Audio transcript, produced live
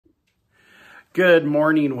Good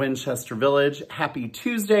morning, Winchester Village. Happy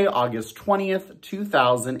Tuesday, August 20th,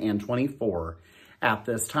 2024. At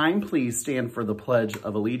this time, please stand for the Pledge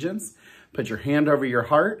of Allegiance. Put your hand over your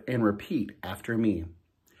heart and repeat after me.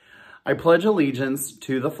 I pledge allegiance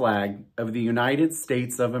to the flag of the United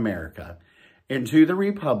States of America and to the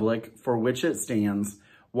republic for which it stands,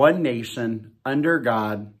 one nation, under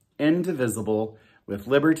God, indivisible, with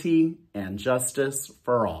liberty and justice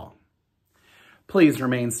for all. Please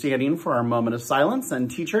remain standing for our moment of silence.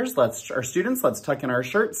 And teachers, our students, let's tuck in our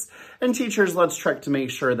shirts. And teachers, let's check to make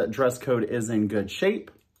sure that dress code is in good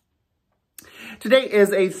shape. Today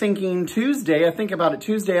is a Thinking Tuesday, a Think About It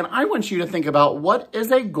Tuesday, and I want you to think about what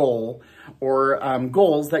is a goal or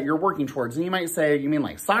goals that you're working towards. And you might say, you mean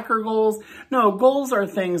like soccer goals? No, goals are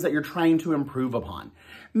things that you're trying to improve upon.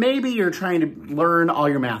 Maybe you're trying to learn all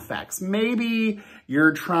your math facts. Maybe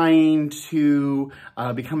you're trying to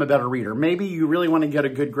become a better reader. Maybe you really want to get a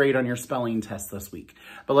good grade on your spelling test this week.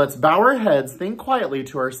 But let's bow our heads, think quietly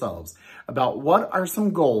to ourselves about what are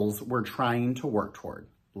some goals we're trying to work toward.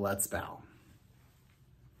 Let's bow.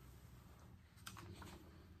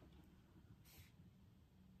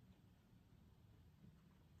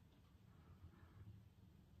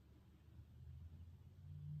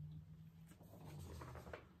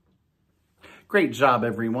 Great job,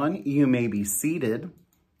 everyone. You may be seated.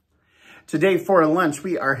 Today for lunch,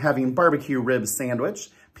 we are having barbecue rib sandwich,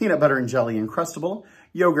 peanut butter and jelly Uncrustable,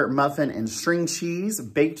 yogurt muffin and string cheese,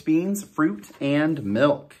 baked beans, fruit, and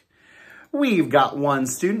milk. We've got one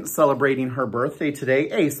student celebrating her birthday today.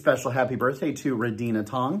 A special happy birthday to Radina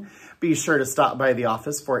Tong. Be sure to stop by the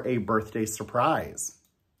office for a birthday surprise.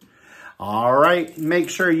 All right,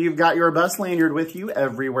 make sure you've got your bus lanyard with you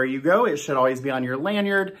everywhere you go. It should always be on your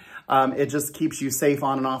lanyard. It just keeps you safe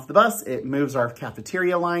on and off the bus. It moves our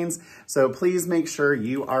cafeteria lines. So please make sure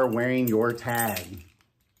you are wearing your tag.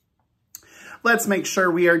 Let's make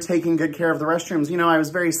sure we are taking good care of the restrooms. You know, I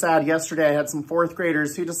was very sad yesterday. I had some fourth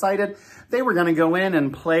graders who decided they were going to go in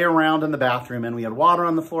and play around in the bathroom. And we had water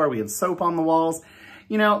on the floor. We had soap on the walls.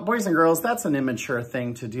 You know, boys and girls, that's an immature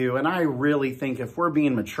thing to do. And I really think if we're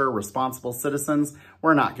being mature, responsible citizens,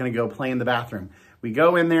 we're not going to go play in the bathroom. We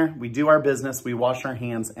go in there, we do our business, we wash our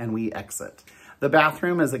hands, and we exit. The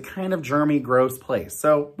bathroom is a kind of germy, gross place,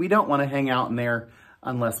 so we don't want to hang out in there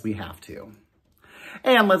unless we have to.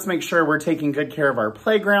 And let's make sure we're taking good care of our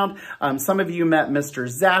playground. Some of you met Mr.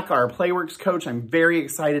 Zach, our Playworks coach. I'm very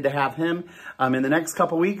excited to have him. In the next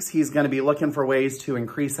couple weeks, he's going to be looking for ways to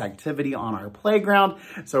increase activity on our playground.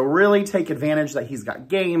 So really take advantage that he's got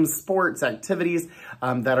games, sports, activities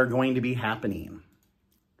that are going to be happening.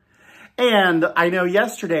 And I know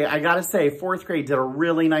yesterday, I got to say, fourth grade did a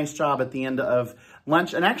really nice job at the end of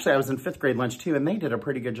lunch. And actually, I was in fifth grade lunch too, and they did a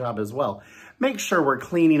pretty good job as well. Make sure we're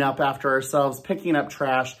cleaning up after ourselves, picking up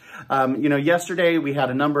trash. You know, yesterday we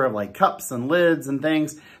had a number of like cups and lids and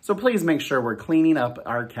things. So please make sure we're cleaning up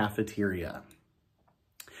our cafeteria.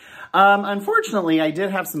 Unfortunately, I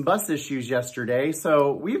did have some bus issues yesterday,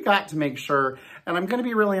 so we've got to make sure, and I'm going to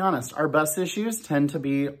be really honest, our bus issues tend to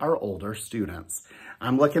be our older students.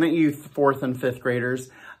 I'm looking at you, fourth and fifth graders.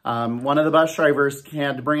 One of the bus drivers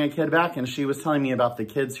had to bring a kid back, and she was telling me about the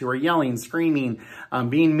kids who were yelling, screaming,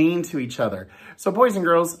 being mean to each other. So boys and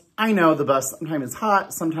girls, I know the bus sometimes is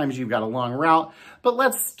hot, sometimes you've got a long route, but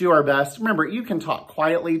let's do our best. Remember, you can talk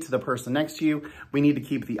quietly to the person next to you. We need to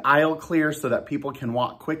keep the aisle clear so that people can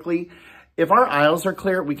walk quickly. If our aisles are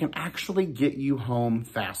clear, we can actually get you home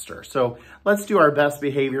faster. So let's do our best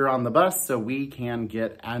behavior on the bus so we can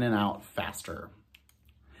get in and out faster.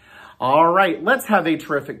 All right, let's have a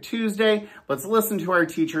terrific Tuesday. Let's listen to our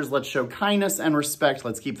teachers. Let's show kindness and respect.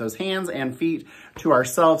 Let's keep those hands and feet to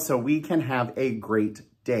ourselves so we can have a great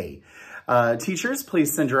day. Teachers,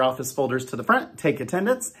 please send your office folders to the front. Take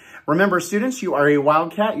attendance. Remember, students, you are a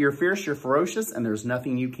Wildcat. You're fierce, you're ferocious, and there's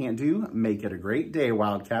nothing you can't do. Make it a great day,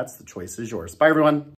 Wildcats. The choice is yours. Bye, everyone.